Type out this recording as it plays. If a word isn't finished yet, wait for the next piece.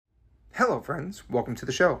Hello, friends. Welcome to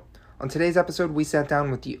the show. On today's episode, we sat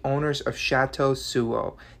down with the owners of Chateau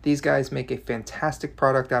Suo. These guys make a fantastic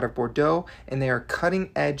product out of Bordeaux, and they are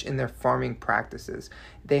cutting edge in their farming practices.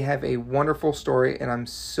 They have a wonderful story, and I'm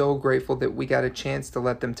so grateful that we got a chance to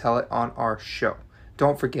let them tell it on our show.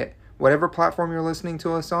 Don't forget, whatever platform you're listening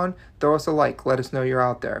to us on, throw us a like. Let us know you're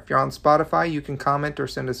out there. If you're on Spotify, you can comment or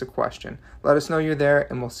send us a question. Let us know you're there,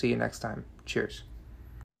 and we'll see you next time. Cheers.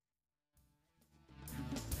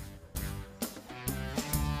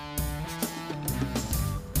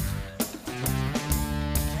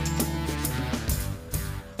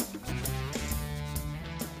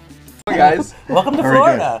 Hi guys. Welcome to Very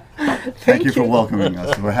Florida. Thank you for welcoming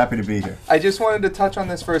us. We're happy to be here. I just wanted to touch on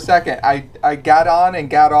this for a second. I got on and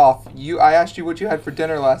got off. I asked you what you had for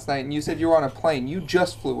dinner last night, and you said you were on a plane. You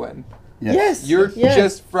just flew in. Yes. You're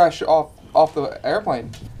just fresh off the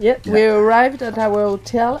airplane. Yeah, we arrived at our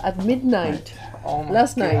hotel at midnight Oh my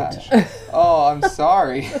last gosh. night. Oh, I'm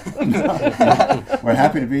sorry. We're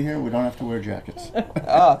happy to be here. We don't have to wear jackets.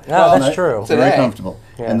 Well, That's true. It's Today. very comfortable.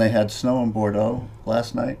 Yeah. And they had snow in Bordeaux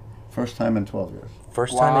last night. First time in 12 years.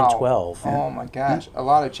 First time in Wow. 12. Oh my gosh, a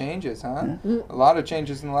lot of changes, huh? Yeah. A lot of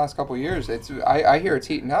changes in the last couple of years. I hear it's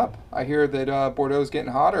heating up. I hear that Bordeaux is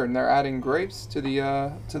getting hotter, and they're adding grapes to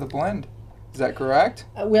the blend. Is that correct?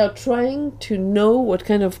 We are trying to know what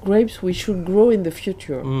kind of grapes we should grow in the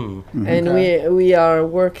future. And Okay. we are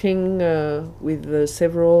working with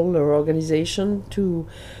several organizations to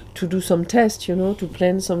do some tests, to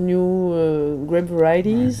plant some new grape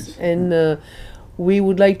varieties. And we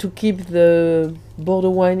would like to keep the Bordeaux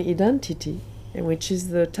wine identity, and which is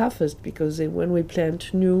the toughest because when we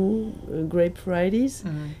plant new grape varieties,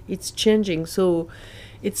 it's changing. So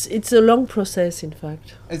it's a long process, in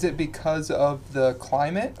fact. Is it because of the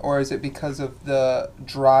climate, or is it because of the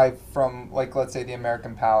drive from, like, let's say the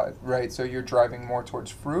American palate, right? So you're driving more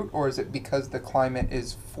towards fruit, or is it because the climate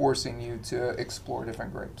is forcing you to explore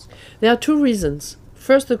different grapes? There are two reasons.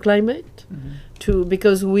 First, the climate,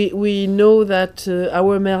 because we know that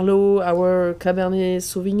our Merlot, our Cabernet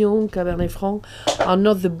Sauvignon, Cabernet Franc are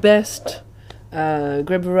not the best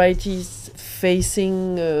grape varieties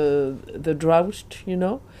facing the drought,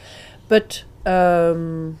 But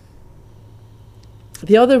the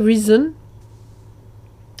other reason,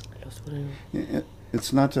 I lost what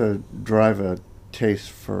It's not to drive a taste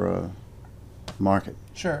for a market.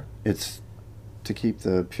 Sure. It's to keep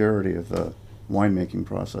the purity of the winemaking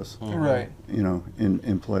process, Right.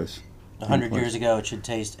 in place. 100 years ago, it should have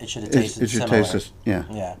tasted It similar. should taste this. Yeah.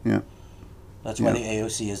 Yeah. Yeah. That's why Yeah. the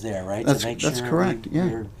AOC is there, right? That's- to make that's sure correct,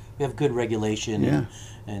 yeah. we have good regulation Yeah.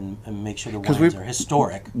 and make sure the 'Cause wines are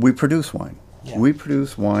historic. We produce wine. Yeah. We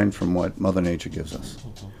produce wine from what Mother Nature gives us.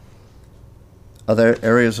 Other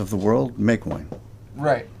areas of the world make wine.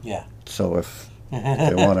 Right. Yeah. So if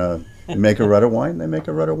they want to make a redder wine, they make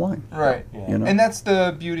a redder wine. Right. Yeah. You know? And that's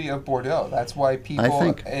the beauty of Bordeaux. That's why people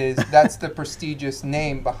think. that's the prestigious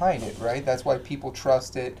name behind it, right? That's why people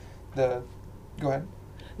trust it. Go ahead.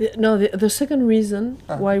 No, the second reason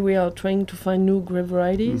Uh-huh. why we are trying to find new grape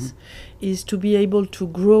varieties is to be able to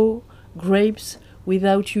grow grapes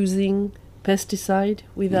without using pesticide,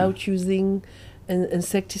 without using an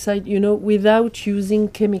insecticide, without using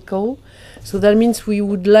chemical. So that means we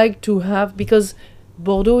would like to have, because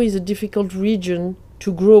Bordeaux is a difficult region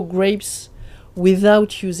to grow grapes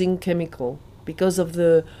without using chemical because of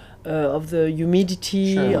the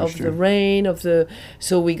humidity, Sure, of sure. the rain,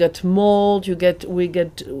 so we got mold. We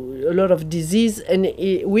get a lot of disease, and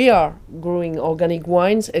we are growing organic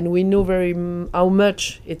wines, and we know how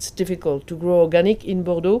much it's difficult to grow organic in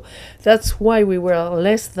Bordeaux. That's why we were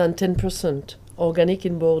less than 10% organic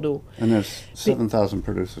in Bordeaux. And there's 7,000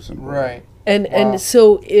 producers in Bordeaux. Right. And Wow.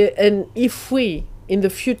 and if we in the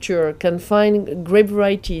future can find grape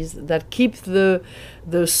varieties that keep the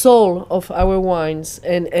soul of our wines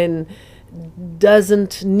and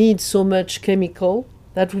doesn't need so much chemical,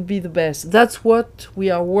 that would be the best. That's what we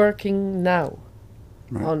are working now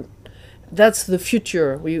Right. on. That's the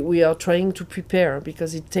future we are trying to prepare,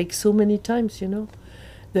 because it takes so many times,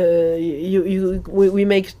 we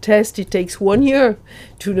make tests. It takes 1 year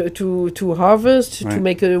to harvest, to Right.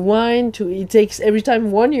 make a wine. It takes every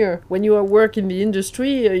time 1 year. When you work in the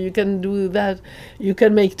industry, you can do that. You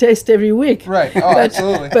can make tests every week. Right. Oh,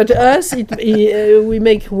 absolutely. But us, we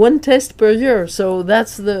make one test per year. So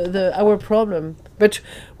that's our problem. But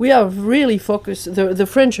we are really focused. The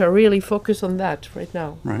French are really focused on that right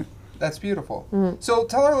now. Right. That's beautiful. So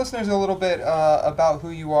tell our listeners a little bit about who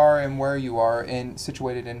you are and where you are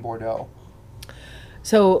situated in Bordeaux.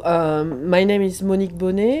 So my name is Monique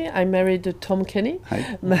Bonnet. I married Tom Kenny.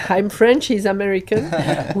 Hi. I'm French. He's American.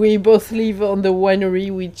 We both live on the winery,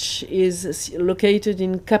 which is located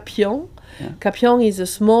in Capian. Yeah. Capian is a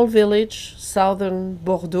small village, southern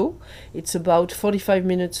Bordeaux. It's about 45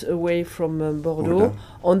 minutes away from Bordeaux,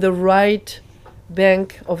 on the right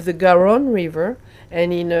bank of the Garonne River,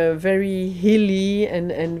 and in a very hilly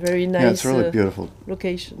and very nice Yeah, it's a really beautiful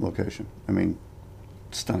location. location. I mean,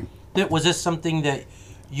 stunning. Was this something that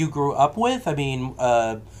you grew up with? I mean,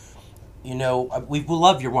 you know, we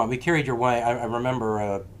love your wine. We carried your wine. I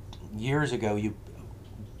remember years ago, you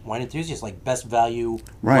Wine Enthusiast, like best value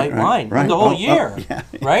white wine right. the whole year, yeah.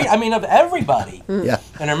 right? I mean, of everybody. Yeah.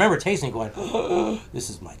 And I remember tasting it going, oh, this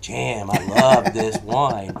is my jam. I love this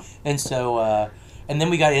wine. And so, and then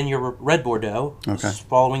we got in your Red Bordeaux,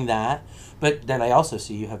 following that. But then I also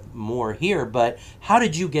see you have more here. But how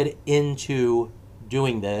did you get into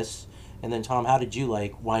doing this? And then, Tom, how did you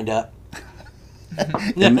wind up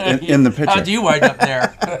in the picture? How do you wind up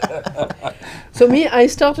there? So I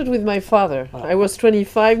started with my father. I was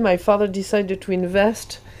 25. My father decided to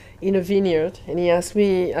invest in a vineyard, and he asked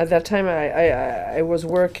me at that time. I was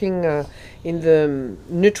working in the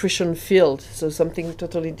nutrition field, so something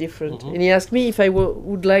totally different. Mm-hmm. And he asked me if I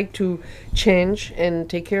would like to change and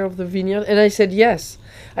take care of the vineyard, and I said yes.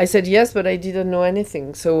 I said yes, but I didn't know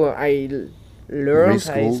anything, so I learned.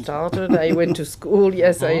 I started. I went to school.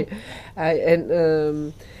 Yes,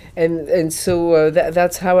 and so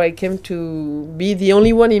that's how I came to be the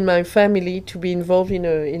only one in my family to be involved in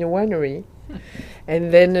a winery.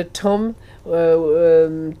 And then Tom,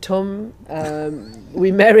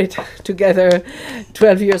 we married together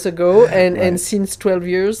 12 years ago, and since 12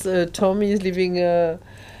 years, Tom is living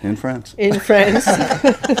in France. In France.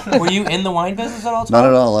 Were you in the wine business at all, Tom? Not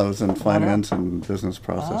at all. I was in finance and business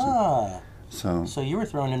processing. Ah. So you were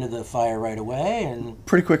thrown into the fire right away, and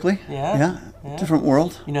pretty quickly. Yeah. Different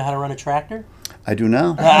world. You know how to run a tractor? I do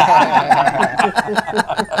now. And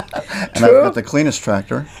I've got the cleanest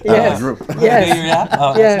tractor out of the group. Yes. Yeah?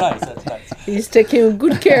 Oh, Yeah. that's nice. That's nice. He's taking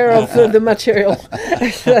good care of the material.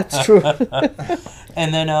 That's true.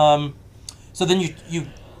 And then, so then you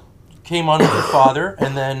came on with your father,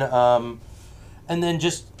 and then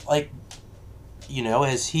just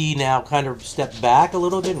has he now kind of stepped back a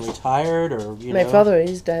little bit and retired, or My father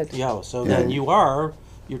is dead. Yeah. So then you've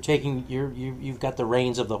got the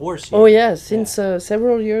reins of the horse here. Oh yeah, since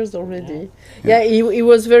several years already. Yeah, he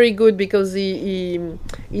was very good because he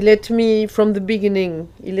let me from the beginning.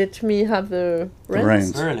 He let me have the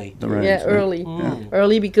reins. Early. The reins. Yeah,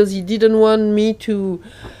 early because he didn't want me to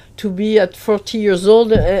be at 40 years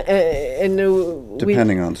old and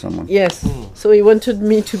depending on someone. Yes. So he wanted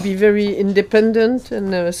me to be very independent,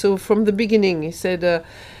 and so from the beginning he said,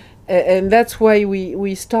 and that's why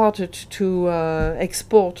we started to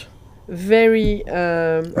export very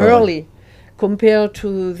early compared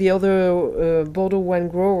to the other Bordeaux wine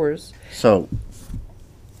growers. So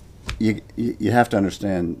you have to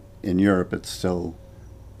understand, in Europe it's still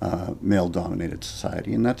male-dominated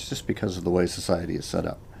society, and that's just because of the way society is set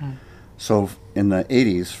up. So in the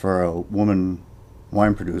 80s, for a woman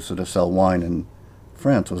wine producer to sell wine in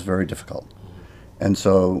France was very difficult. And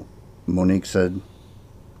so Monique said,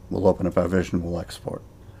 we'll open up our vision, we'll export.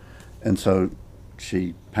 And so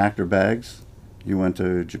she packed her bags. You went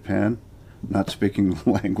to Japan, not speaking the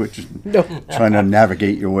language, trying to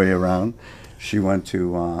navigate your way around. She went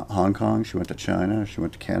to Hong Kong, she went to China, she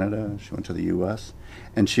went to Canada, she went to the US,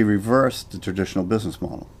 and she reversed the traditional business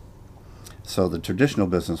model. So the traditional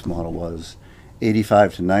business model was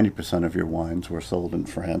 85 to 90% of your wines were sold in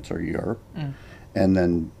France or Europe, and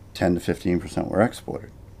then 10 to 15% were exported.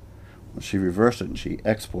 Well, she reversed it, and she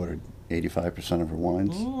exported 85% of her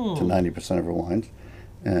wines to 90% of her wines,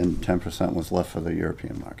 and 10% was left for the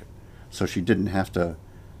European market. So she didn't have to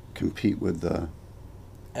compete with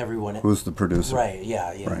everyone. Who's the producer? Right.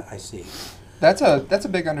 Yeah. Right. I see. That's a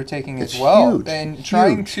big undertaking It's as well, huge, and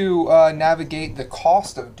trying huge. to navigate the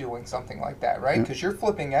cost of doing something like that, right? Because you're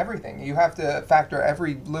flipping everything. You have to factor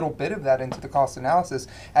every little bit of that into the cost analysis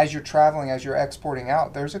as you're traveling, as you're exporting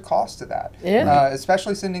out. There's a cost to that,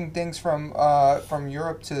 especially sending things from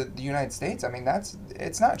Europe to the United States. I mean,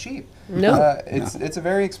 it's not cheap. No, it's a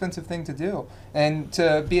very expensive thing to do, and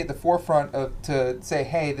to be at the forefront of to say,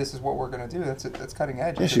 hey, this is what we're going to do. That's cutting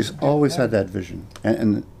edge. Yeah, she's always had that vision,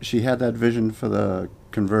 and she had that vision for the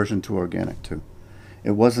conversion to organic too.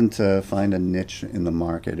 It wasn't to find a niche in the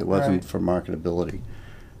market. It wasn't for marketability.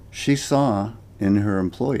 She saw in her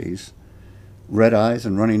employees red eyes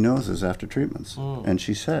and runny noses after treatments, and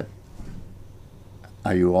she said,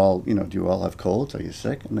 "Are you all? Do you all have colds? Are you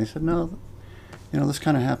sick?" And they said, "No. This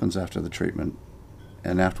kind of happens after the treatment."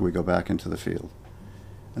 and after we go back into the field.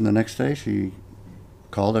 And the next day she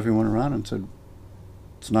called everyone around and said,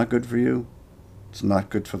 it's not good for you. It's not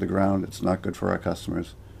good for the ground. It's not good for our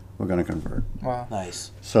customers. We're going to convert. Wow.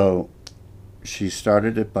 Nice. So she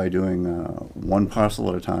started it by doing one parcel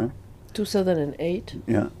at a time. 2008.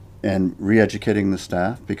 Yeah. And re-educating the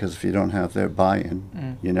staff, because if you don't have their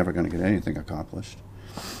buy-in, you're never going to get anything accomplished.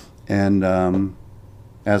 And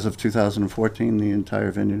as of 2014, the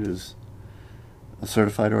entire vineyard is a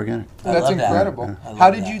certified organic. That's love that. incredible. I love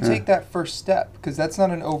How did that. you take that first step? Because that's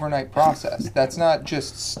not an overnight process. That's not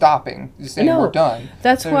just stopping, just saying No, we're done.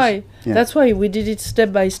 That's There's- why. Yeah. That's why we did it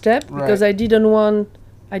step by step, because Right.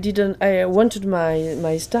 I wanted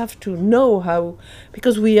my staff to know how,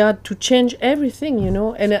 because we had to change everything, you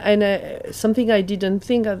know, and something I didn't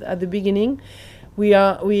think at the beginning, we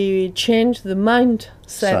changed the mindset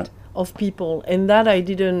Set. of people, and that I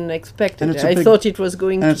didn't expect. And it's a I big- thought it was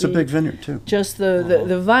going And to it's a be big vineyard, too. just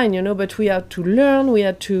the vine, you know, but we had to learn, we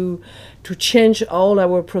had to change all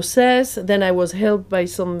our process. Then I was helped by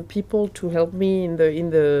some people to help me in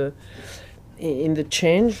the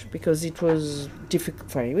change, because it was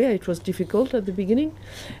difficult. It was difficult at the beginning,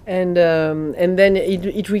 and then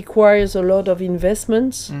it requires a lot of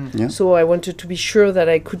investments. Yeah. So I wanted to be sure that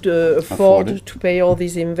I could afford it. to pay all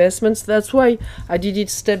these investments. That's why I did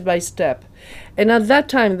it step by step. And at that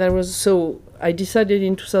time, I decided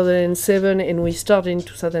in 2007, and we started in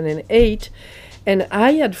 2008. And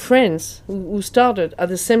I had friends who started at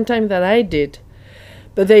the same time that I did,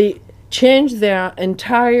 but they changed their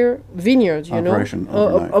entire vineyard, Operation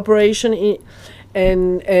overnight. operation.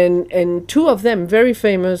 And two of them, very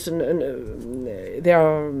famous, and they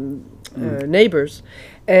are neighbors,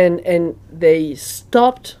 and they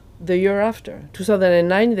stopped the year after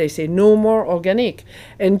 2009. They say no more organic,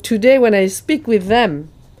 and today when I speak with them,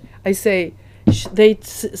 I say they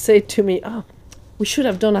say to me, "Oh, we should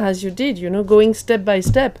have done as you did, you know, going step by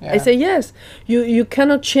step." Yeah. I say, yes, you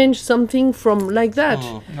cannot change something from like that.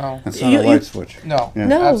 No. It's not You- a light switch. No. Yeah.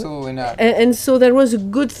 No. Absolutely not. And so that was a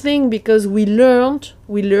good thing, because we learned.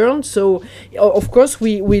 So, of course,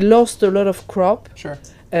 we lost a lot of crop. Sure.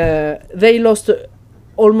 They lost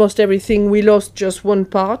almost everything. We lost just one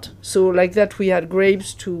part. So like that, we had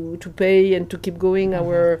grapes to pay and to keep going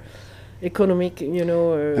our economic, you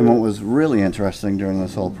know. And what was really interesting during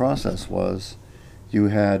this whole process was you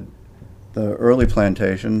had the early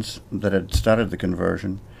plantations that had started the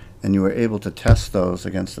conversion, and you were able to test those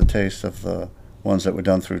against the taste of the ones that were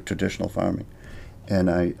done through traditional farming. And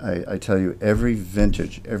I tell you, every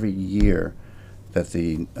vintage, every year that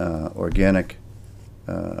the organic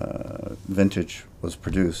vintage was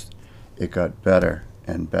produced, it got better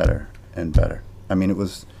and better and better. I mean,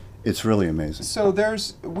 it's really amazing. So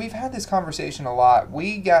we've had this conversation a lot.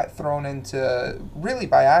 We got thrown into, really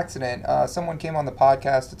by accident, someone came on the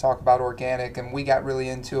podcast to talk about organic, and we got really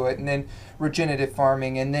into it, and then regenerative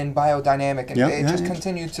farming, and then biodynamic, and it just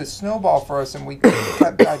continued to snowball for us, and we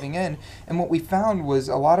kept diving in. And what we found was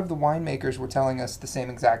a lot of the winemakers were telling us the same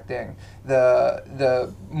exact thing.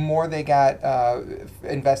 The more they got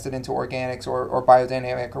invested into organics or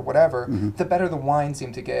biodynamic or whatever, the better the wine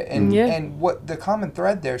seemed to get. And what the common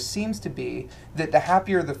thread there seems to be that the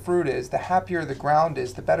happier the fruit is, the happier the ground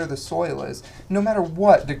is, the better the soil is. No matter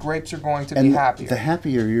what, the grapes are going to be And happier. the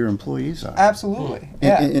happier your employees are. Absolutely.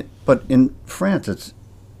 Yeah. But in France,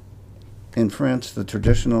 the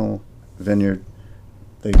traditional vineyard,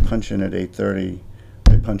 they punch in at 8:30,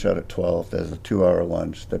 they punch out at 12. There's a 2-hour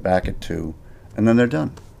lunch. They're back at 2, and then they're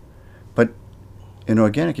done. But in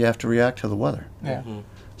organic, you have to react to the weather. Yeah.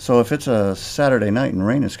 So if it's a Saturday night and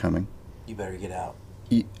rain is coming, You better get out.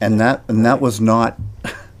 and that was not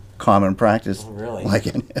common practice. Really? Like,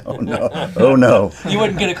 oh no. You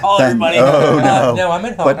wouldn't get a call, Then- everybody. oh, no. No, I'm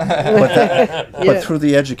at home. But through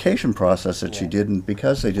the education process that she did, and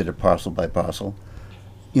because they did it parcel by parcel,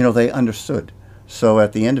 you know, they understood. So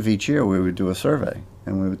at the end of each year, we would do a survey,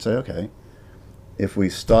 and we would say, okay, if we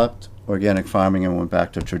stopped organic farming and went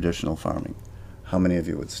back to traditional farming, how many of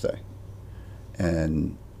you would stay?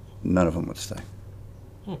 And none of them would stay.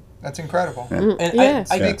 That's incredible. Yeah. And Yeah.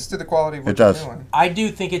 I Speaks to the quality of what It you're does. doing. I do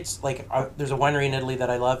think it's like there's a winery in Italy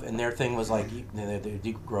that I love, and their thing was like, they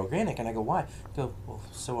do grow organic, and I go, why? They go, well,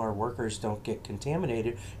 so our workers don't get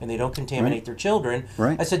contaminated, and they don't contaminate their children.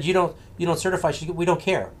 Right. I said, you don't certify. She goes, we don't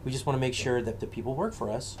care. We just want to make sure that the people who work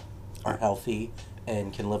for us are healthy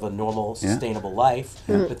and can live a normal, sustainable life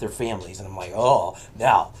with their families. And I'm like, oh,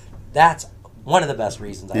 now that's one of the best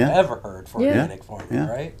reasons I've ever heard for organic farming,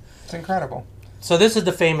 right? It's incredible. So this is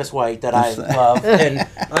the famous white that I love, and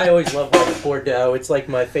I always love white Bordeaux. It's like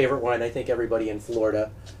my favorite wine. I think everybody in Florida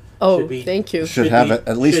Oh, thank you. Should have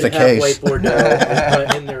at least a should have case. white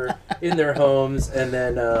Bordeaux in their homes, and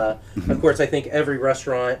then of course I think every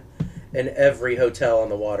restaurant and every hotel on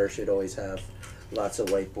the water should always have lots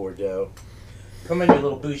of white Bordeaux. Come on, you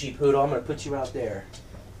little bougie poodle. I'm gonna put you out there.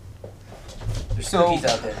 There's cookies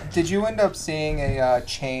out there. Did you end up seeing a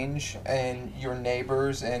change in your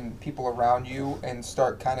neighbors and people around you and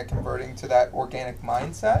start kind of converting to that organic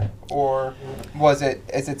mindset? Or is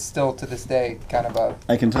it still to this day kind of a...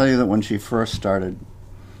 I can tell you that when she first started,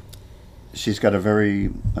 she's got a very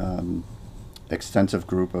extensive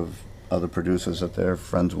group of other producers that they're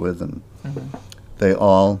friends with, and they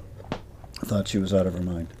all thought she was out of her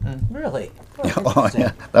mind. Really? Oh,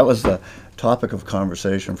 yeah. That was the topic of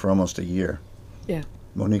conversation for almost a year. Yeah.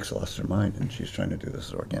 Monique's lost her mind, and she's trying to do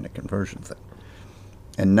this organic conversion thing.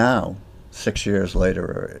 And now, 6 years later,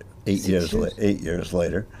 or 8 years, 8 years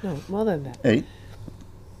later. No, more than that. 8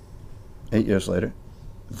 years later,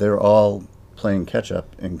 they're all playing catch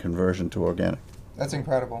up in conversion to organic. That's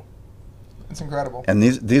incredible. It's incredible. And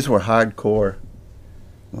these were hardcore.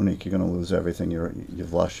 Monique, you're going to lose everything.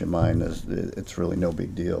 You've lost your mind. It's really no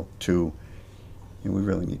big deal. We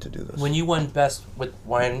really need to do this. When you won best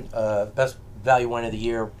value wine of the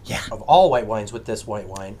year of all white wines with this white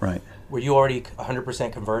wine, right? Were you already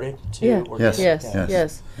 100% converted to organic?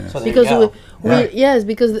 Yes. So there because you go.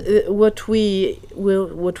 because what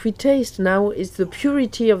we taste now is the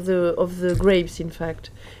purity of the grapes, in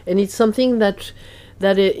fact, and it's something that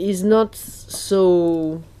is not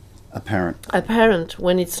so apparent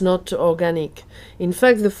when it's not organic. In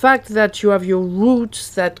fact, the fact that you have your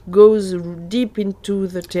roots that goes deep into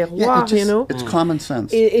the terroir, it's common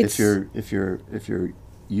sense. If you're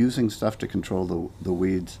using stuff to control the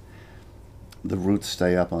weeds, the roots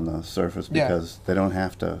stay up on the surface because they don't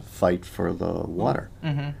have to fight for the water.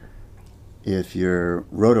 Mm-hmm. If you're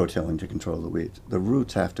rototilling to control the weeds, the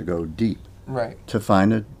roots have to go deep to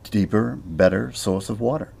find a deeper, better source of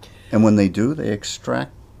water. And when they do, they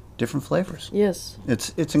extract different flavors. Yes, it's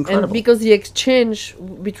incredible. And because the exchange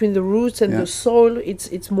between the roots and the soil,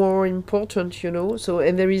 it's more important, So,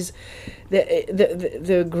 and there is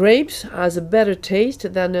the grapes has a better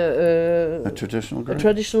taste than a traditional grape.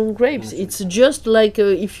 Traditional grapes. It's just like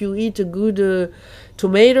if you eat a good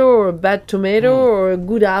tomato or a bad tomato or a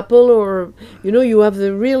good apple, or you have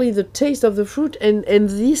the taste of the fruit, and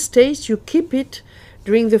this taste you keep it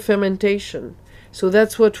during the fermentation. So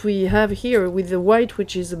that's what we have here with the white,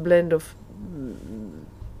 which is a blend of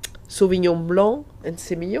Sauvignon Blanc and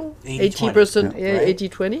Semillon, 80%,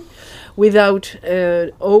 80-20, without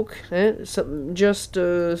oak, just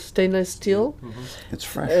stainless steel. Mm-hmm. It's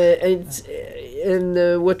fresh. And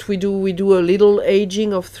what we do a little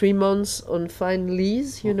aging of 3 months on fine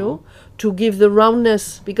lees, to give the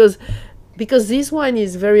roundness, because this wine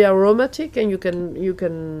is very aromatic, and you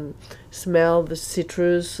can smell the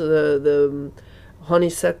citrus, the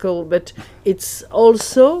honeysuckle, but it's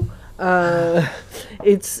also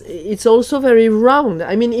it's also very round.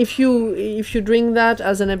 I mean, if you drink that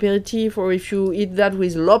as an aperitif, or if you eat that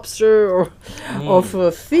with lobster or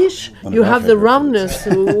of fish, you have the roundness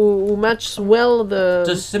who matches well the.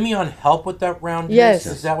 Does Semillon help with that roundness? Yes,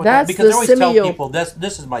 is that what that's because I always Semillon. Tell people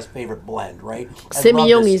this is my favorite blend, right?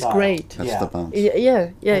 Semillon is great. That's the bounce.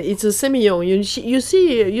 Yeah, it's a Semillon. You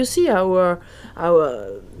see our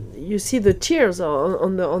you see the tears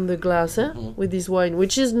on the glass with this wine,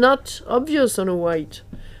 which is not obvious on a white.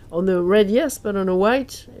 On the red, yes, but on a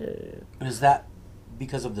white. Is that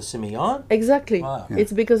because of the Semillon? Exactly. Wow. Yeah.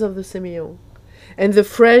 It's because of the Semillon. And the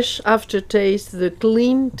fresh aftertaste, the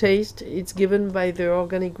clean taste, it's given by the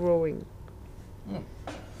organic growing.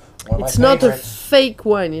 It's not a fake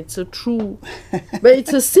wine, it's a true. But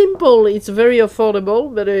it's it's very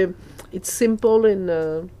affordable, but it's simple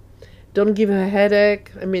and don't give a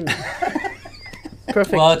headache. I mean,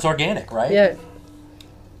 perfect. Well, it's organic, right? Yeah.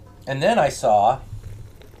 And then I saw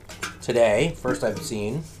today, first I've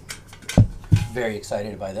seen, very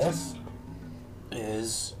excited by this,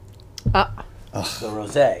 is the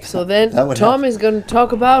rosé. So then Tom is going to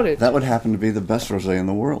talk about it. That would happen to be the best rosé in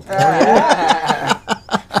the world.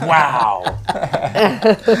 Wow.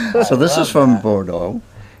 So this is from Bordeaux,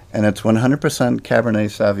 and it's 100% Cabernet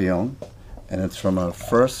Sauvignon, and it's from a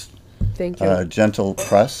first gentle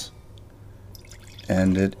press,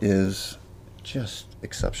 and it is just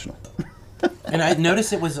exceptional. And I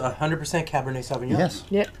noticed it was 100% Cabernet Sauvignon. Yes.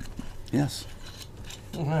 Yeah. Yes.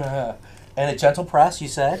 And a gentle press, you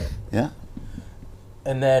said? Yeah.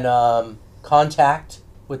 And then contact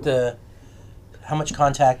with the... How much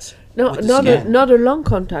contact No, with the not skin. not a long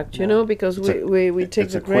contact, you No. know, because we take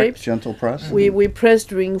It's the a quick, grapes. gentle press. We press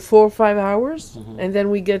during 4 or 5 hours, and then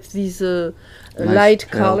we get this Nice light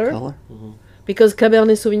pale color. Because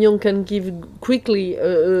Cabernet Sauvignon can give quickly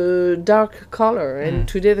a dark color, and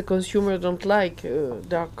today the consumer don't like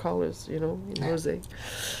dark colors, you know, in rosé.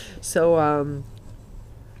 So,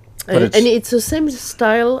 But and it's the same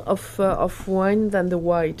style of wine than the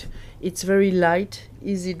white. It's very light,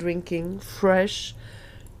 easy drinking, fresh,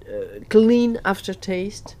 clean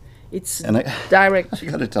aftertaste. It's And I direct.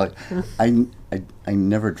 got to tell you, I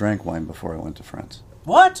never drank wine before I went to France.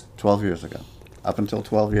 What? 12 years ago. Up until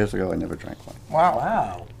 12 years ago, I never drank wine. Wow.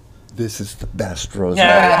 Wow. This is the best rosé.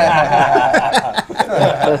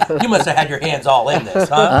 You must have had your hands all in this,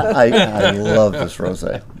 huh? I love this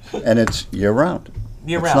rosé, and it's year round.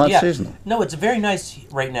 Year It's round, not yeah. seasonal. No, it's very nice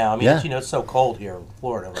right now. I mean, Yeah. it's, it's so cold here in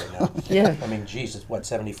Florida right now. Yeah. I mean, geez, it's what,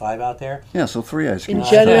 75 out there? Yeah, so 3 ice In creams.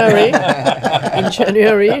 January,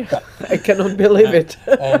 I cannot believe it.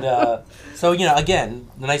 And so, again,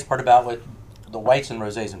 the nice part about what the whites and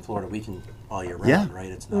rosés in Florida, we can all year round, Yeah. right?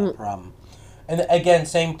 It's not a problem. And again,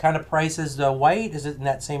 same kind of price as the white? Is it in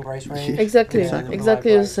that same price range? Exactly, Exactly.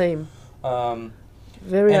 exactly the same. And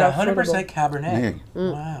Very 100% Cabernet.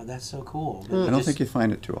 Yeah. Wow, that's so cool. I don't think you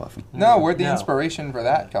find it too often. No, where'd the No. inspiration for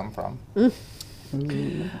that come from?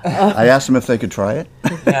 I asked them if they could try it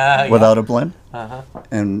Yeah, without a blend, Uh-huh.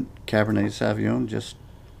 and Cabernet Sauvignon just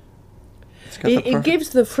it's got the It perfect- gives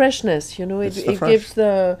the freshness, you know. It's It the fresh. gives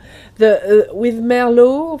the with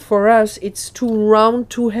Merlot for us. It's too round,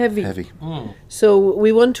 too heavy. heavy. So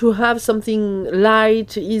we want to have something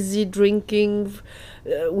light, easy drinking,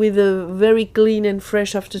 with a very clean and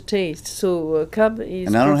fresh aftertaste. So Cab is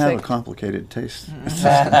And I don't have a perfect. complicated taste.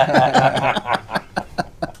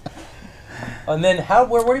 And then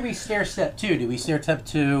where do we stair step to? Do we stair step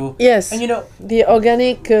to? Yes. And The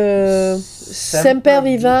organic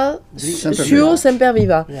Semperviva, Suo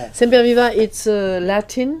Semperviva. Yeah. Semperviva, it's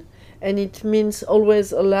Latin, and it means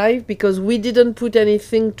always alive, because we didn't put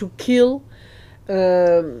anything to kill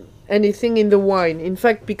anything in the wine. In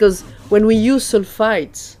fact, because when we use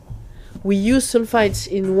sulfites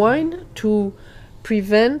in wine to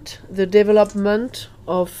prevent the development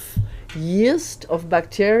of yeast, of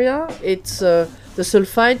bacteria. It's the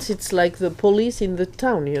sulfites, it's like the police in the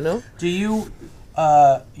town, you know. Do you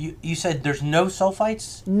you said there's no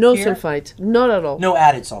sulfites? No here? sulfite, not at all. No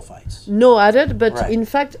added sulfites. No added, but Right. in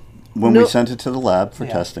fact, When no, we sent it to the lab for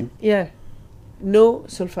Yeah. testing, yeah, no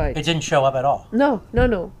sulfite. It didn't show up at all. No. not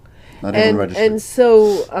even And registered.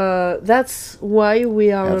 so that's why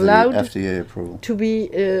we are Have the allowed FDA approval. to be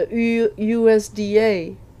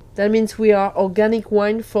USDA. That means we are organic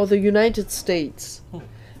wine for the United States,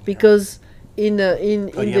 because in Oh,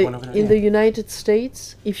 you have one over there? the United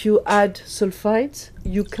States, if you add sulfites,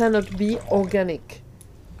 you cannot be organic.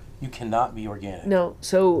 You cannot be organic. No,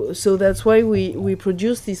 so that's why we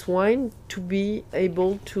produce this wine to be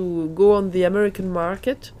able to go on the American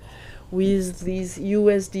market with this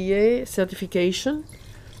USDA certification,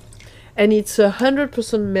 and it's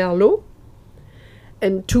 100% Merlot.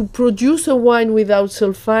 And to produce a wine without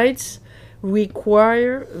sulfites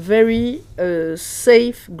require very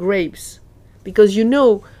safe grapes, because I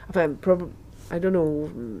don't know.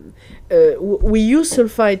 We use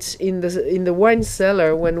sulfites in the wine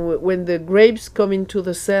cellar when the grapes come into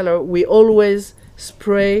the cellar. We always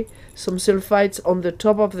spray some sulfites on the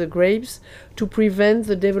top of the grapes to prevent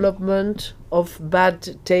the development of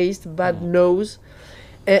bad taste, bad nose,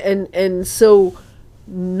 and so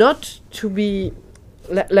not to be.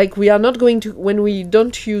 Like we are not going to, when we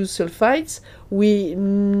don't use sulfites, we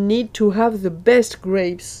need to have the best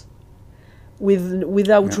grapes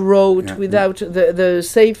without rot, without the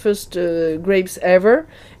safest grapes ever,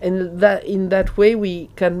 and that in that way we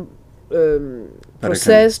can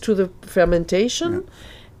process to the fermentation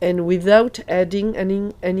and without adding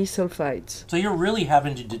any sulfites. So you're really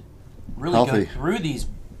having to really Healthy. go through these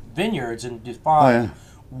vineyards and define Oh, yeah.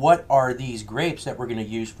 what are these grapes that we're going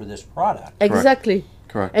to use for this product. Exactly.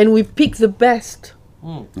 Correct. And we pick the best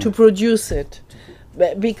to produce it,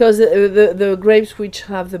 because the grapes which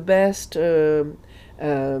have the best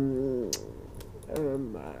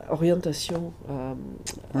orientation,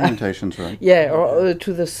 Orientation's right. or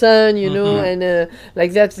to the sun, you know, and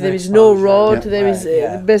like that there is no Exposure. rot, Yeah. there is Right,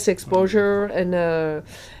 yeah. the best exposure, and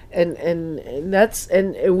that's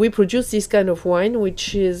we produce this kind of wine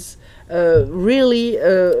which is really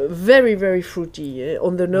very, very fruity.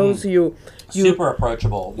 On the nose, you Super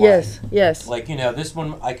approachable wine. yes. Like, this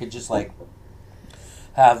one I could just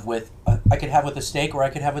have with, I could have with a steak, or I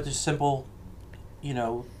could have with a simple,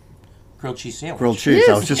 grilled cheese sandwich. Grilled cheese.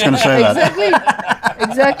 I was just going to say that.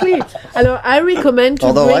 Exactly. Alors, I recommend to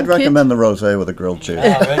Although I'd drink recommend the rosé with a grilled cheese.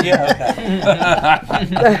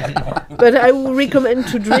 but I would recommend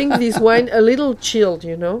to drink this wine a little chilled,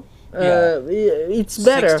 you know. It's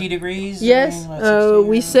better. 60 degrees? Yes. I mean, 60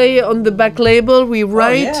 We say on the back label, we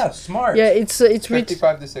write. Oh, yeah, smart. Yeah, it's written.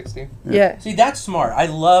 55 to 60. Yeah. See, that's smart. I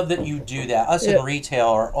love that you do that. Us Yeah. in retail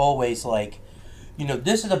are always like, you know,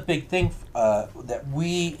 this is a big thing that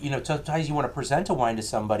we, you know, sometimes you want to present a wine to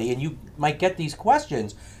somebody and you might get these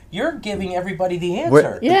questions. You're giving everybody the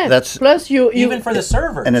answer. Yeah. That's- Plus you Even for the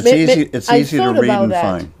server. And it's Ma- easy. ma- It's I easy to thought read about and that.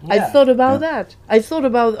 find. I Yeah. thought about Yeah. that. I thought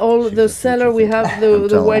about all She's the a cellar we future have, I'm the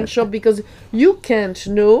telling wine you. shop, because you can't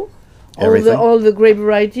know Everything. all the grape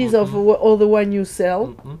varieties of all the wine you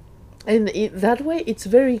sell, Mhm. and that way it's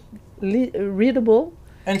very readable.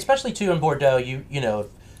 And especially too in Bordeaux, you know,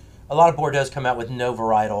 a lot of Bordeaux come out with no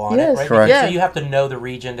varietal on Yes. it, right? Correct. Yeah. So you have to know the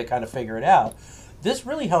region to kind of figure it out. This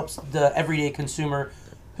really helps the everyday consumer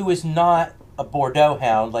who is not a Bordeaux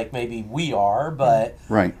hound like maybe we are, but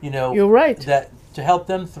Right. you know, You're right. that to help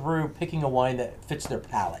them through picking a wine that fits their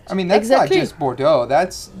palate. I mean, that's Exactly. not just Bordeaux.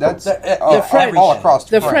 That's The French. all across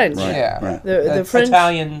The France. French. Right, Yeah. right. The That's French,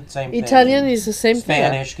 Italian, same thing. Italian is the same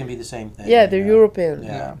Spanish can be the same thing. thing. Yeah, the you know. European.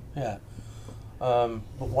 Yeah, yeah.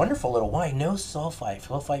 But wonderful little wine, no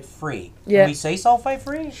sulfite free. Yeah. Can we say sulfite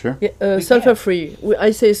free? Sure. Yeah, We sulfur can. free.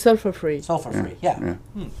 I say sulfur free. Sulfur free, yeah.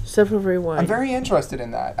 Yeah. Sulfur free wine. I'm very interested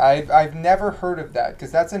in that. I've never heard of that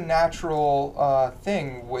because that's a natural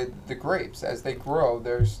thing with the grapes as they grow.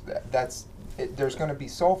 There's going to be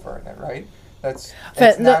sulfur in it, right? That's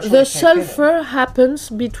it's naturally the taken in. sulfur happens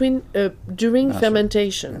during That's right.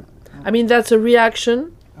 fermentation. I mean, that's a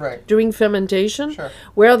reaction Right. during fermentation Sure.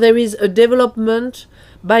 where there is a development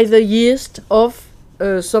by the yeast of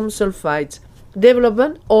some sulfides.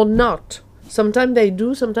 Development or not. Sometimes they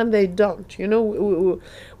do, sometimes they don't. You know,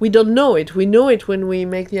 we don't know it. We know it when we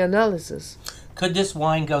make the analysis. Could this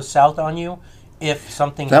wine go south on you if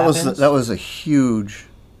something That happens? was a huge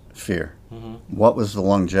fear. Mm-hmm. What was the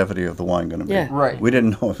longevity of the wine going to be? Yeah. Right. We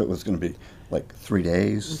didn't know if it was going to be like 3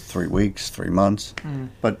 days, 3 weeks, 3 months,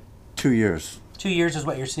 but 2 years. 2 years is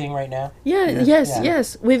what you're seeing right now? Yeah, Yeah. yes, Yeah.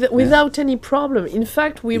 yes, without any problem. In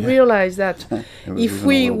fact, we Yeah. realized that It was if even a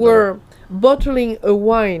we little were bottling a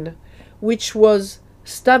wine which was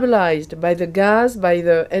stabilized by the gas,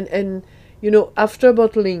 and you know, after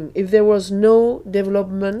bottling, if there was no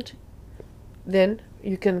development, then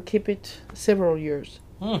you can keep it several years.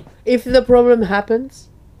 Hmm. If the problem happens,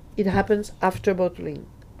 it happens after bottling.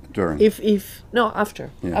 during.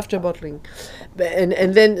 After bottling,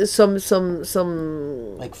 and then some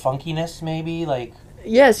Like funkiness, maybe? Like,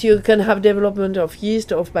 yes, you can have development of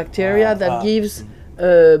yeast, of bacteria that gives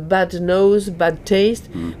bad nose, bad taste.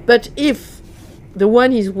 But if the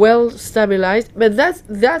wine is well stabilized, but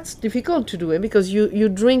that's difficult to do, because you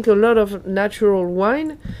drink a lot of natural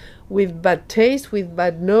wine with bad taste, with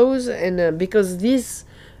bad nose, and because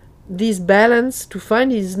this balance to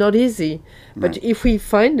find is not easy. But if we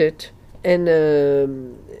find it, and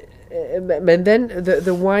then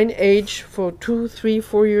the wine age for 2, 3,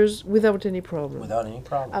 4 years without any problem. without any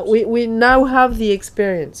problems. We now have the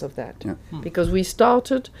experience of that, Yeah. because we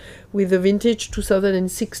started with the vintage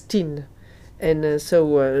 2016, and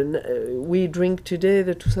we drink today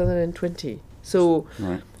the 2020. So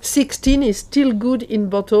Right. 16 is still good in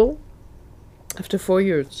bottle after 4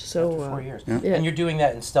 years. So After 4 years. Yeah. Yeah. And you're doing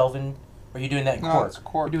that in Stelvin, or are you doing that in No, cork? it's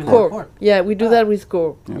cork. You're doing that in cork. cork. Yeah, we do that with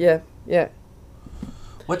cork. Yeah. Yeah.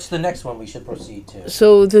 What's the next one we should proceed to?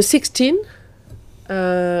 So the 16,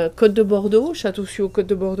 Côte de Bordeaux, Château Suau Côte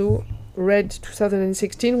de Bordeaux, red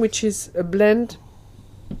 2016, which is a blend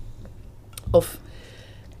of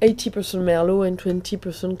 80% Merlot and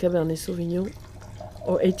 20% Cabernet Sauvignon,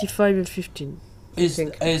 or 85 and 15. Is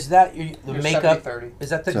think. that the You're makeup? 70-30. Is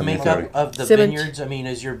that the 70-30. makeup of the 70. vineyards? I mean,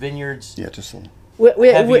 is your vineyards Yeah, just a little.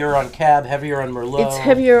 heavier on Cab, heavier on Merlot? It's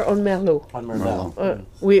heavier on Merlot. on Merlot.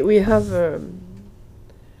 Merlot. We have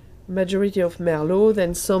majority of Merlot,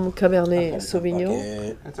 then some Cabernet Okay, Sauvignon,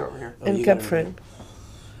 okay. It's over here. Oh, and you Cap got it. Franc.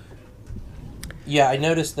 Yeah, I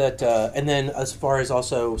noticed that, and then as far as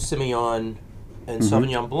also Semillon and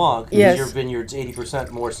Sauvignon Blanc, Yes. is your vineyards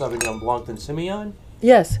 80% more Sauvignon Blanc than Semillon?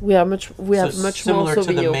 Yes, we have much So more similar to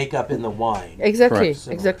the Sauvignon. makeup in the wine. Exactly, Correct.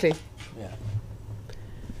 exactly. Yeah.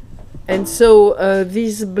 And so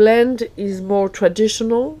this blend is more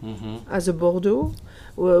traditional Mm-hmm. as a Bordeaux,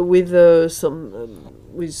 with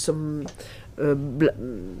some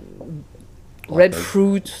red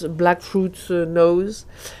fruits, black fruits nose.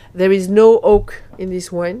 There is no oak in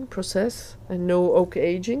this wine process and no oak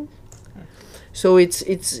aging. So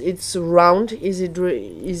it's round,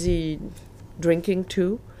 easy drinking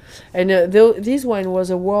too, and this wine was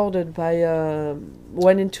awarded by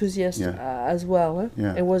wine enthusiast as well. Huh?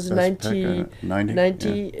 Yeah. It was Best 90 yeah.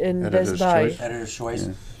 and Editor's Best Buy. Choice. Editor's choice.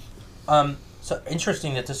 Yeah. So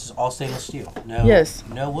interesting that this is all stainless steel. No, Yes.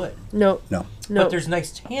 no wood. No. No. No. But there's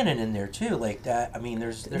nice tannin in there too, like that. I mean,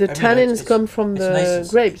 The tannins come from the nice,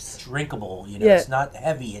 it's grapes. drinkable. You know, Yeah. it's not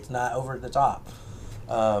heavy. It's not over the top.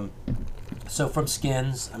 So from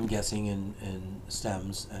skins, I'm guessing, and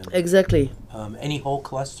stems. And, Exactly. any whole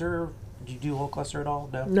cluster? Do you do whole cluster at all?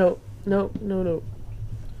 No. No.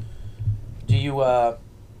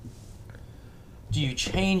 Do you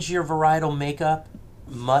change your varietal makeup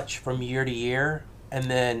much from year to year, and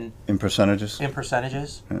then In percentages? in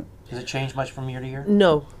percentages? Yeah. Does it change much from year to year?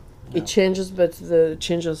 No. No. It changes, but the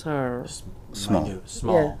changes are Small. Minute,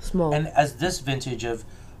 small. Yeah, small. And as this vintage of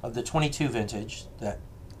the 22 vintage that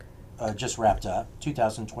just wrapped up,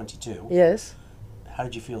 2022. yes. How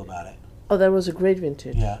did you feel about it? Oh, that was a great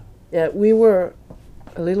vintage. Yeah. Yeah, we were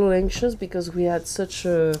a little anxious because we had such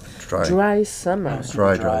a dry summer.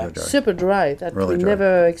 Oh, Dry. Super dry that Really we dry.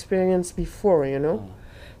 never experienced before, you know.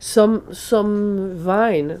 Some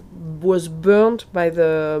vine was burnt by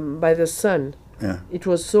the sun. Yeah. It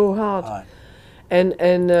was so hard. Hot. And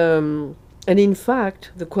in fact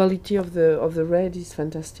the quality of the red is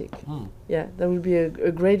fantastic. Yeah, that would be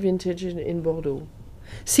a great vintage in Bordeaux.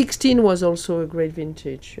 16 was also a great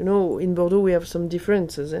vintage. You know, in Bordeaux we have some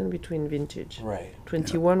differences between vintage. Right.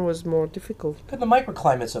 21 was more difficult. But the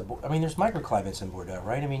microclimates there's microclimates in Bordeaux,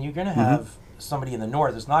 right? I mean, you're going to have somebody in the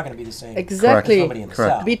north that's not going to be the same as Exactly. somebody in the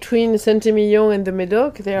Correct. south. Between Saint-Emilion and the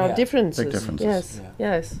Médoc, there are Yeah. differences. Big differences. Yes, Yeah.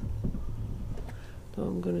 yes. So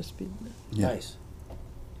I'm going to speed. Yeah. Nice.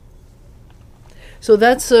 So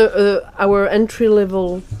that's our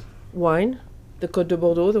entry-level wine, the Côte de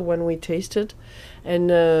Bordeaux, the one we tasted. And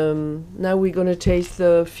now we're going to taste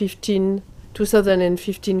the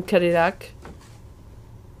 2015 Cadillac.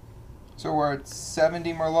 So we're at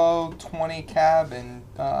 70 Merlot, 20 Cab, and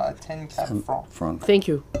 10 Cab Franc. Franc. Thank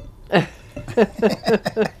you.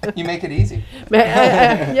 You make it easy. But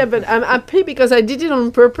yeah, but I'm happy because I did it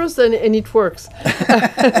on purpose and it works.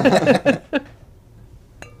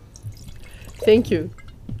 Thank you.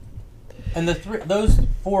 And those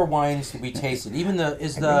four wines that we tasted, even the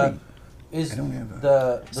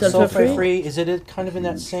Sulfur-free? sulfur-free, is it kind of in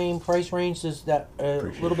that same price range? Is that a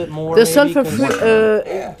little bit more? The maybe, sulfur-free,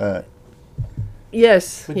 'cause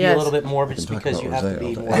yes, would be yes. a little bit more, but just We can talk because you about have to rosé be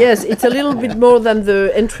all day. more. Yes, it's a little bit more than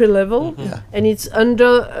the entry level, Yeah. and it's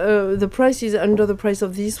under the price is under the price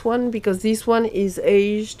of this one because this one is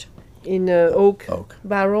aged in oak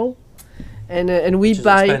barrel, and we Which is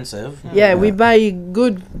buy expensive. yeah, we buy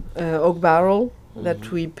good oak barrel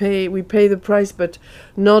that we pay the price, but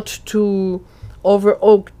not to over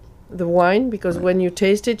oak the wine because when you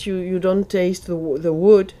taste it, you don't taste the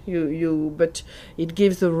wood. But it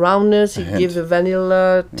gives the roundness, it gives the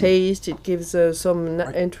vanilla taste, it gives some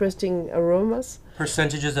interesting aromas.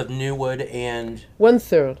 Percentages of new wood and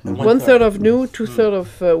 1/3, And 1/3 of new, Mm. 2/3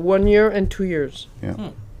 of 1 year and 2 years. Yeah.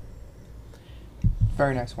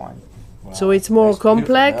 Very nice wine. wow, So it's more nice, beautiful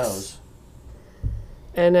complex. nose.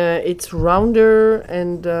 And it's rounder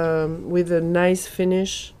and with a nice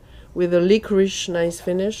finish, with a licorice nice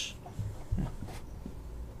finish.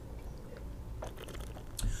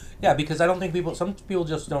 Yeah, because I don't think some people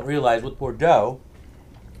just don't realize with Bordeaux,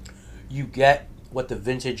 you get what the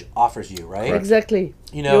vintage offers you, right? Exactly.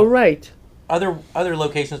 You know, You're right. other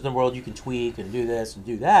locations in the world you can tweak and do this and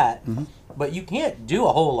do that, but you can't do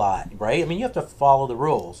a whole lot, right? I mean, you have to follow the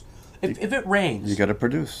rules. If it rains, You got to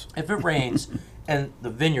produce. if it rains and the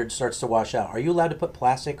vineyard starts to wash out, are you allowed to put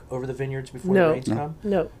plastic over the vineyards before No. the rains come?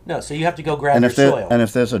 No. No, so you have to go grab And your if soil.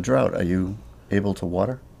 there's a drought, are you able to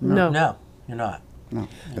water? No. No, you're not. No.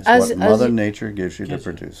 It's As- what as Mother you- Nature gives you to Gives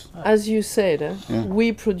you. produce. As you said,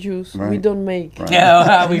 we produce, we Right. don't make. Right.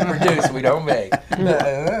 Yeah, we produce, we don't make.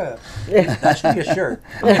 That should be a shirt.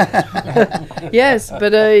 Yes,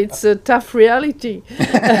 but it's a tough reality.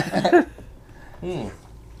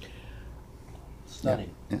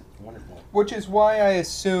 Stunning. Yeah. Wonderful. Which is why I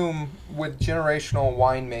assume with generational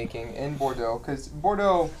winemaking in Bordeaux, because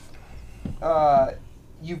Bordeaux,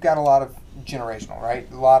 you've got a lot of generational, right?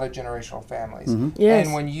 A lot of generational families. Yes.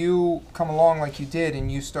 And when you come along like you did and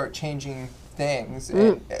you start changing things,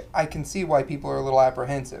 and I can see why people are a little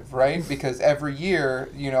apprehensive, right? Because every year,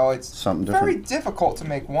 it's Something very different. difficult to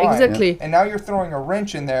make wine. Exactly. And now you're throwing a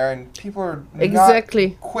wrench in there, and people are Exactly.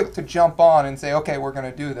 not quick to jump on and say, okay, we're going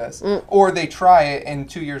to do this. Or they try it, and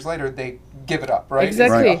 2 years later, they give it up, right?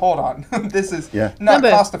 Exactly. It's like, hold on, this is Yeah. not No,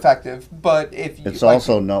 but- cost effective, but if you, It's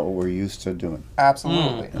also not what we're used to doing.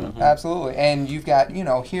 absolutely, absolutely, and you've got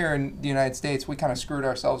here in the United States, we kind of screwed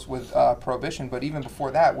ourselves with prohibition, but even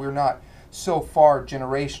before that, we're not so far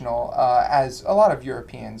generational as a lot of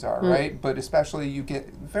Europeans are, right? But especially you get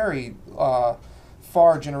very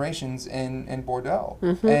far generations in Bordeaux,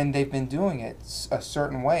 and they've been doing it a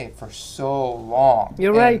certain way for so long.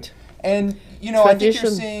 You're And- right. And I think you're Tradition.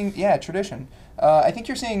 seeing, tradition. I think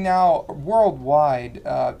you're seeing now worldwide,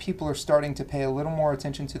 people are starting to pay a little more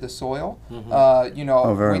attention to the soil.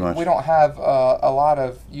 Very much. We don't have a lot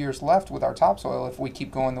of years left with our topsoil if we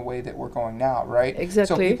keep going the way that we're going now, right? So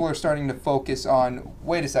Exactly. people are starting to focus on,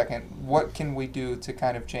 wait a second, what can we do to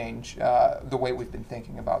kind of change the way we've been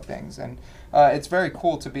thinking about things? And it's very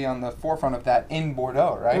cool to be on the forefront of that in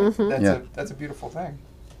Bordeaux, right? That's a beautiful thing.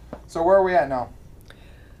 So where are we at now?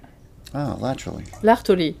 Oh, laterally.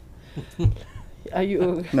 L'artoli. Are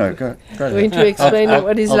you No, go ahead. going to explain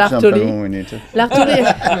what is I'll jump in l'artoli? when we need to.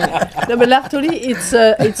 L'artoli. No, but l'artoli, it's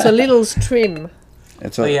a little stream.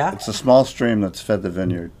 It's Oh, yeah? it's a small stream that's fed the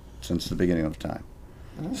vineyard since the beginning of time.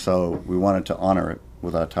 So we wanted to honor it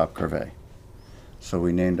with our top cuvee. So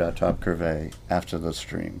we named our top cuvee after the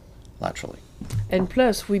stream, laterally. And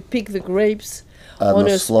plus, we pick the grapes On on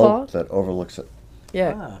the a slope spot. that overlooks it.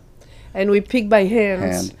 Yeah. Ah. And we pick by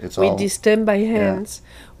hands. Hand, it's we all- distem by hands.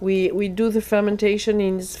 We do the fermentation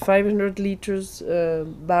in 500 liters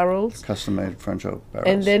barrels. Custom-made French oak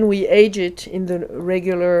barrels. And then we age it in the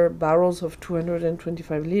regular barrels of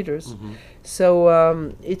 225 liters.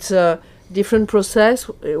 So it's a different process,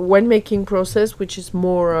 winemaking process, which is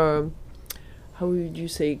more, how would you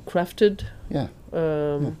say, crafted, Yeah,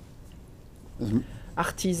 Isn't-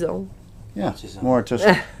 artisan, yeah, Artisan. more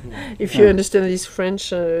artistic. if you understand this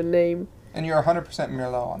French name. And you're 100%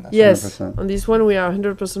 Merlot on this. Yes, 100%. on this one we are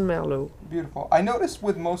 100% Merlot. Beautiful. I noticed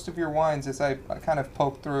with most of your wines, as I kind of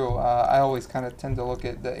poke through, I always kind of tend to look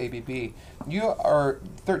at the ABV. You are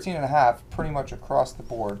 13 and a half pretty much across the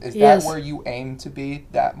board. Is Yes. that where you aim to be,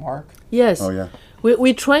 that mark? Yes. Oh, yeah.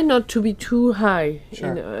 We try not to be too high,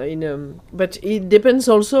 Sure. but it depends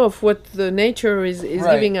also of what the nature is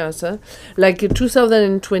Right. giving us. Like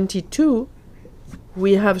 2022,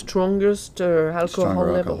 we have strongest alcohol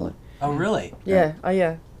Stronger level. alcohol. Oh, really? Yeah,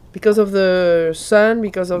 yeah, because of the sun,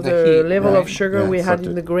 because of The the, heat, level right. of sugar Yeah, we had sucked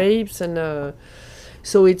in it. the grapes, and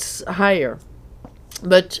so it's higher.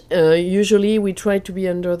 But usually we try to be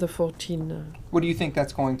under the 14. What do you think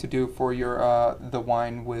that's going to do for your the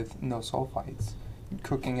wine with no sulfites?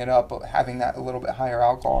 Cooking it up, having that a little bit higher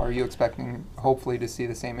alcohol, are you expecting hopefully to see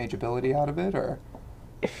the same ageability out of it, or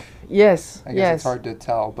Yes, I guess yes. it's hard to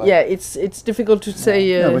tell, but Yeah, it's difficult to say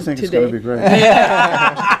Yeah, we think today. it's going to be great.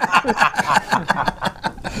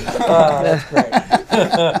 That's great.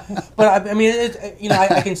 But I mean,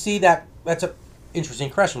 I can see that that's a interesting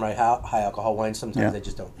question, right? How high alcohol wines sometimes Yeah. they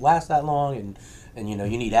just don't last that long, and you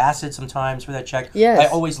need acid sometimes for that check. Yes. I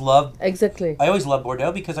always love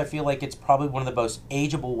Bordeaux because I feel like it's probably one of the most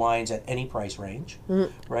ageable wines at any price range,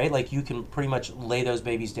 right? Like you can pretty much lay those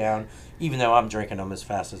babies down, even though I'm drinking them as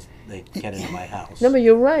fast as they get into my house. No, but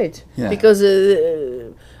you're right. Yeah. Because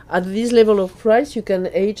at this level of price, you can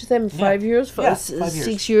age them 5 years, Yeah, 5 years.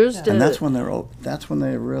 6 years. Yeah. And that's when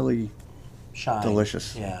they're really Shine.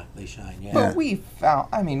 delicious. Yeah, they shine. Yeah. But we've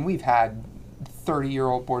had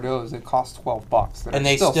 30-year-old Bordeaux's that cost $12 that And are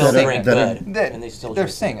they still singing. drink that- good. That- And they still they're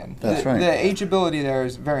drink. singing. That's the, right. The ageability there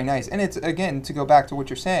is very nice, and it's again to go back to what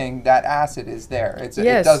you're saying. That acid is there. It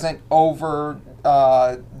Yes. doesn't over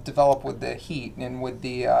develop with the heat and with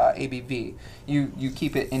the ABV. You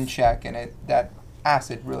keep it in check, and that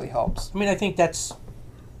acid really helps. I mean, I think that's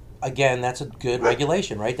a good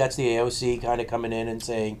regulation, right? That's the AOC kind of coming in and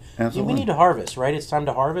saying, Absolutely. we need to harvest, right? It's time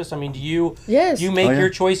to harvest. I mean, do you Yes. make Oh, yeah. your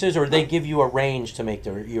choices, or they give you a range to make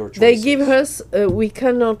your choices? They give us, we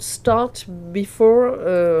cannot start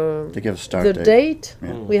before They give a start the date. date.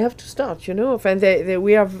 Yeah. We have to start, and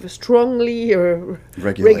we are strongly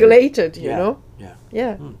Regulated. regulated, Yeah. Yeah.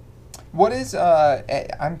 Yeah. What is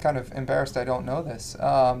I'm kind of embarrassed I don't know this.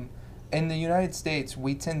 In the United States,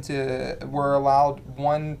 we're allowed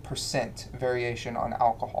 1% variation on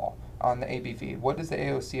alcohol on the ABV. What does the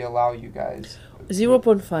AOC allow you guys?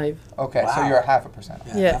 0.5. Okay, so Wow. you're at 0.5%.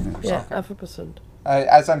 Yeah, 0.5%. yeah, 0.5%.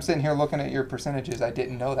 As I'm sitting here looking at your percentages, I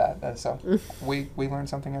didn't know that. So we learn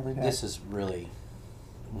something every day. This is really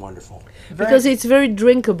wonderful. Because it's very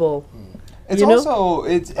drinkable. it's you know? also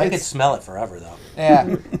I could smell it forever, though.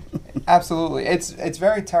 yeah, absolutely. It's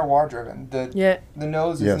very terroir driven. The Yeah. the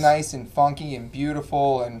nose is Yes. nice and funky and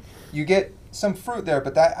beautiful, and you get some fruit there,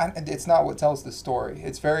 but it's not what tells the story.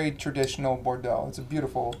 It's very traditional Bordeaux. It's a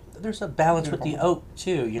beautiful. There's a balance with the oak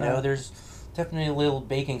too. You know, Yeah. there's definitely a little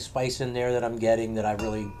baking spice in there that I'm getting that I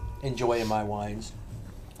really enjoy in my wines.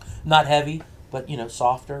 Not heavy, but you know,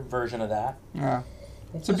 softer version of that. Yeah,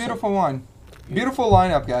 it's a beautiful wine. Beautiful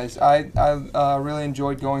lineup, guys. I really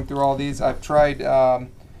enjoyed going through all these. I've tried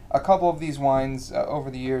a couple of these wines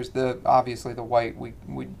over the years. Obviously the white we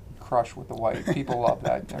crush with the white. People love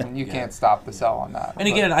that. I mean, you can't stop the sell on that. And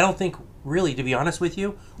again, I don't think really, to be honest with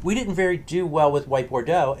you, we didn't do well with white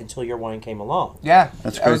Bordeaux until your wine came along. Yeah,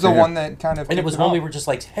 That's that was great the to hear. one that kind of. And it was kicked when we off. were just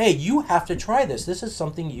like, hey, you have to try this. This is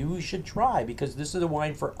something you should try because this is a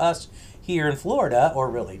wine for us here in Florida, or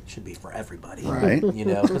really it should be for everybody. Right. You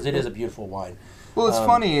know, because it is a beautiful wine. Well, it's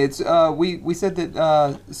funny. It's we said that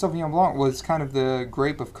Sauvignon Blanc was kind of the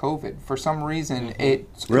grape of COVID. For some reason,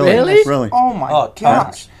 it's Really? Really? Oh my Oh, gosh!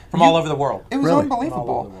 tons. From all over the world. It was Really? From all over the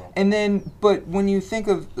unbelievable. world. And then, but when you think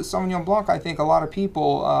of Sauvignon Blanc, I think a lot of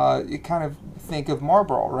people kind of think of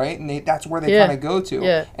Marlborough, right? And that's where they Yeah. kind of go to.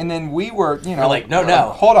 Yeah. And then we were, you know, We're like, no.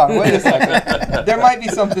 hold on, wait a second. There might be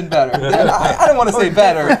something better. I don't want to say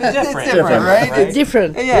better. It's different. different, right? Right? It's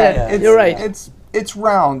Different. Yeah, Yeah, it's, you're right. It's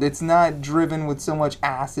round. It's not driven with so much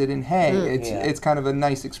acid and hay. Yeah. It's kind of a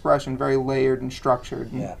nice expression, very layered and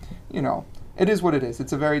structured. And, Yeah. you know, it is what it is.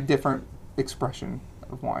 It's a very different expression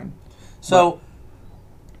of wine. So,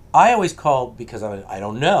 I always call, because I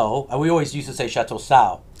don't know, we always used to say Chateau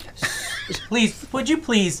Sau. Please, would you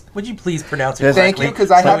please pronounce it Yes. Thank correctly? you,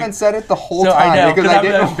 because I So we- haven't said it the whole So time I know, because because I I'm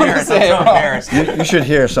didn't want to embarrassed. say it I'm so wrong. embarrassed. You should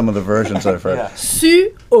hear some of the versions I've heard. Yeah.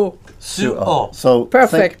 Suo. Suo. So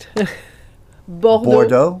Perfect. Bordeaux.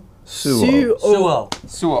 Bordeaux, Suo. Suo. Suo.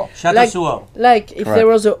 Suo. Chateau Like- Suo. Like if Correct. there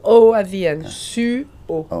was a O at the end. Suo.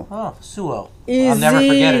 Oh, Suo. Easy. I'll never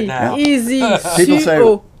forget it now. Easy. People say,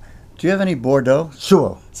 Suo. do you have any Bordeaux?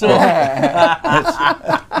 Suo. Suo.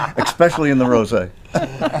 Especially in the rosé.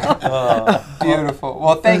 Beautiful.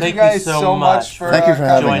 Well, thank you Thank you guys so so much. much for Thank you for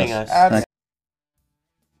having Joining us. us.